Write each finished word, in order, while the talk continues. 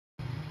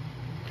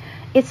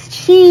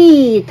It's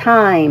Chi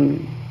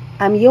time.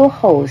 I'm your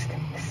host,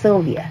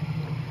 Sylvia,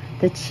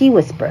 the Chi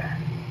Whisperer.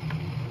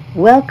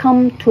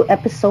 Welcome to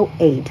episode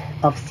 8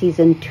 of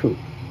season 2.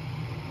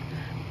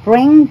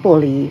 Brain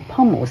bully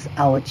pummels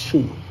our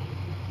Chi.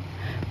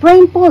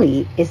 Brain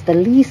bully is the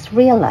least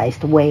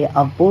realized way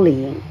of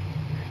bullying,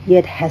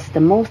 yet has the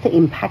most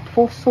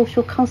impactful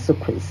social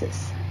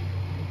consequences.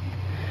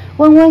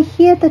 When one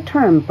hears the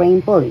term brain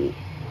bully,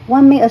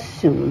 one may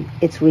assume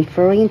it's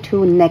referring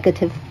to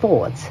negative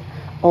thoughts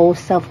or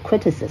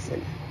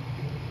self-criticism.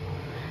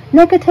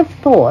 Negative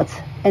thoughts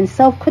and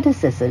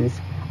self-criticisms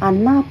are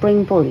not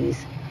brain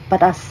bullies,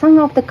 but are some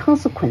of the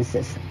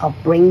consequences of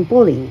brain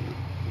bullying.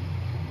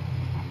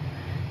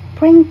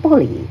 Brain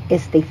bully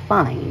is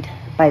defined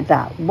by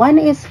that one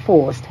is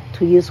forced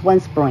to use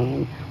one's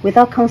brain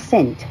without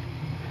consent,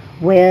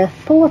 where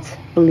thoughts,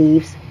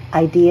 beliefs,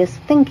 ideas,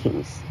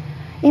 thinkings,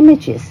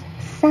 images,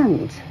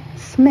 sounds,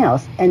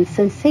 smells, and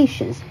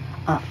sensations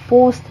are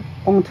forced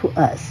onto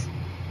us,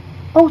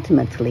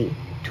 ultimately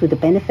to the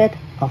benefit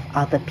of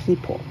other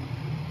people.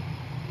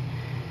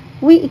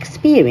 We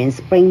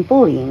experience brain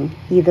bullying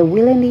either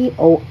willingly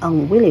or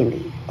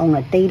unwillingly on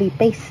a daily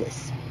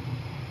basis.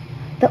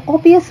 The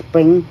obvious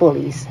brain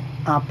bullies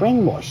are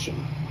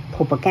brainwashing,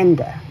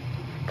 propaganda,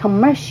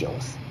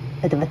 commercials,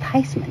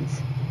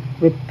 advertisements,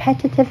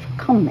 repetitive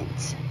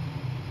comments.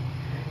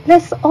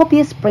 Less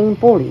obvious brain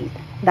bullying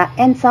that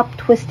ends up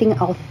twisting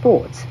our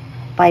thoughts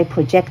by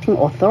projecting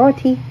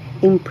authority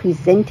in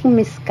presenting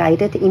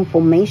misguided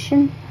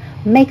information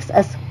makes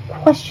us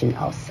question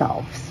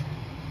ourselves.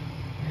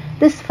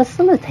 This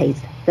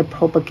facilitates the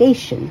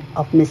propagation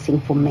of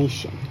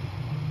misinformation.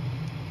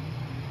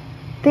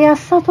 There are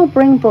subtle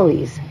brain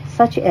bullies,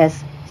 such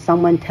as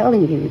someone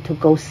telling you to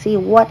go see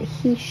what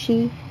he,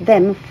 she,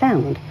 them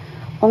found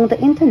on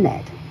the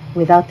internet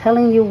without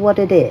telling you what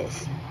it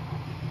is,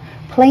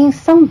 playing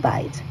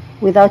soundbites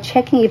without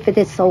checking if it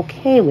is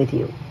okay with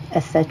you,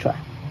 etc.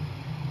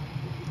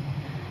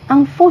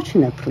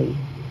 Unfortunately,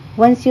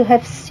 once you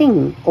have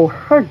seen or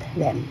heard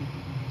them,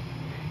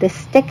 they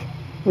stick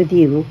with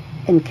you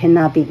and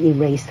cannot be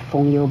erased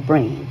from your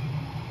brain.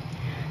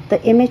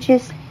 The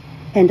images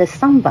and the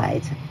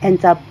soundbites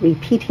end up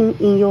repeating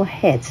in your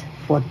heads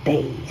for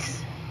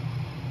days.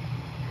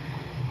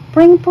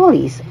 Brain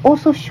bullies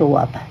also show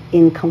up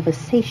in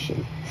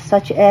conversation,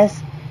 such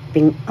as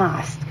being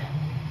asked,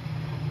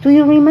 "Do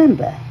you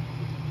remember?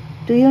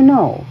 Do you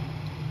know?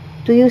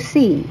 Do you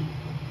see?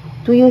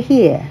 Do you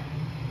hear?"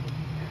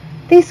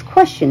 These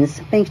questions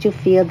make you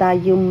feel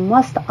that you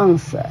must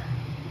answer,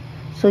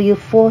 so you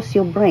force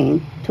your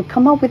brain to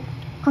come up with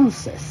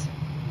answers,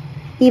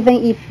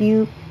 even if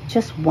you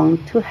just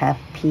want to have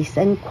peace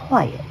and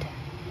quiet.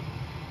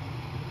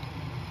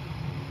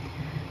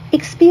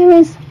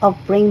 Experience of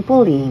brain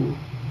bullying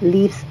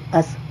leaves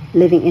us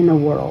living in a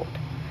world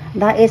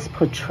that is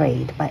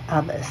portrayed by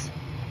others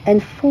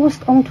and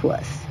forced onto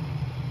us,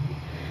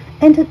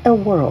 and a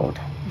world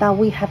that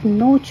we have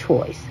no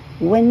choice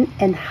when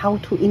and how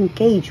to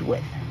engage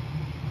with.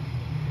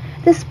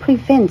 This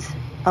prevents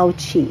our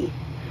Chi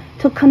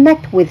to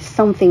connect with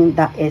something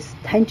that is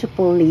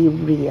tangibly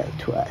real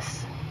to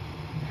us.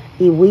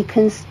 It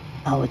weakens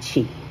our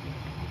Chi.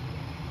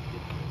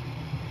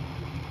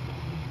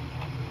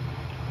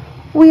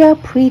 We are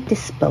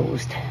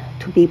predisposed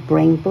to be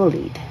brain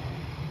bullied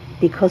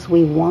because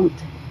we want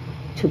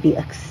to be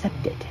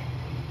accepted.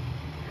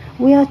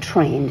 We are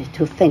trained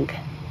to think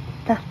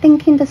that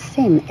thinking the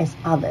same as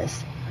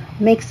others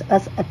makes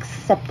us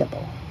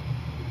acceptable.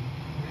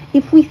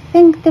 If we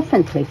think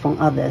differently from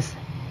others,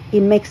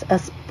 it makes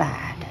us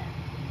bad.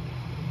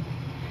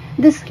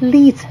 This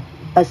leads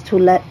us to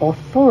let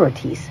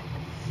authorities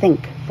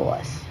think for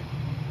us.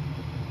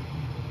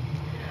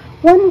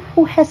 One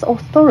who has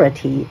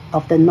authority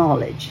of the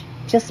knowledge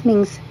just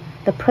means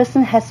the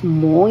person has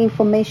more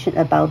information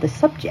about the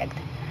subject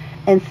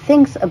and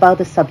thinks about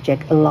the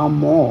subject a lot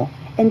more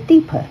and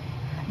deeper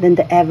than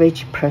the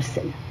average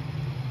person.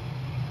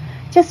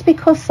 Just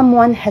because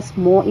someone has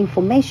more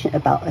information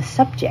about a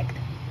subject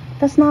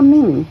does not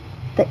mean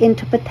the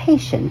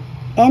interpretation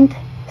and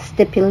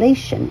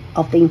stipulation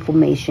of the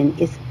information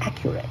is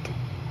accurate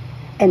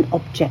and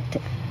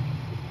objective,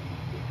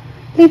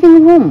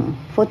 leaving room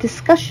for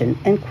discussion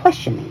and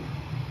questioning.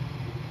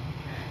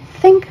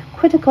 Think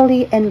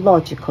critically and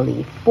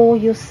logically for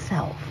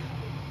yourself.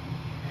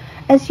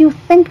 As you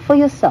think for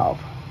yourself,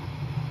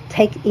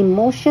 take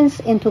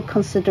emotions into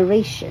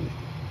consideration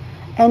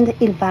and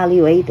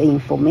evaluate the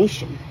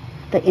information,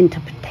 the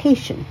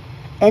interpretation,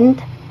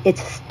 and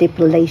its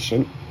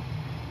stipulation,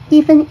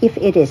 even if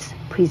it is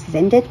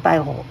presented by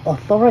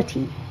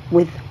authority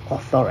with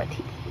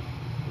authority.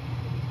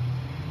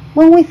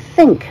 When we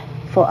think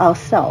for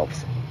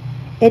ourselves,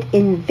 it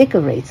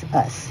invigorates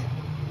us,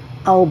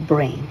 our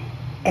brain,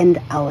 and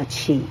our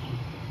Chi.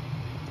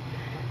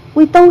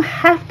 We don't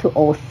have to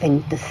all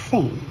think the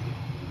same.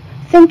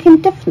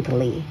 Thinking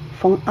differently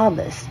from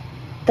others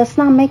does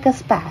not make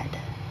us bad.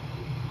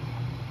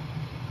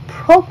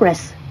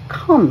 Progress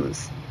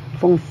comes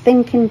from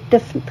thinking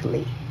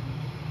differently,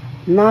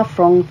 not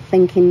from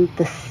thinking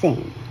the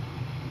same.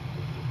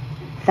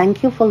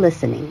 Thank you for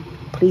listening.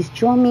 Please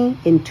join me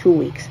in 2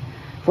 weeks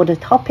for the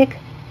topic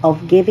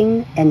of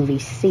giving and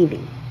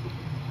receiving.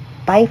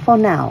 Bye for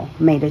now.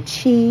 May the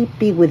Qi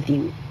be with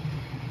you.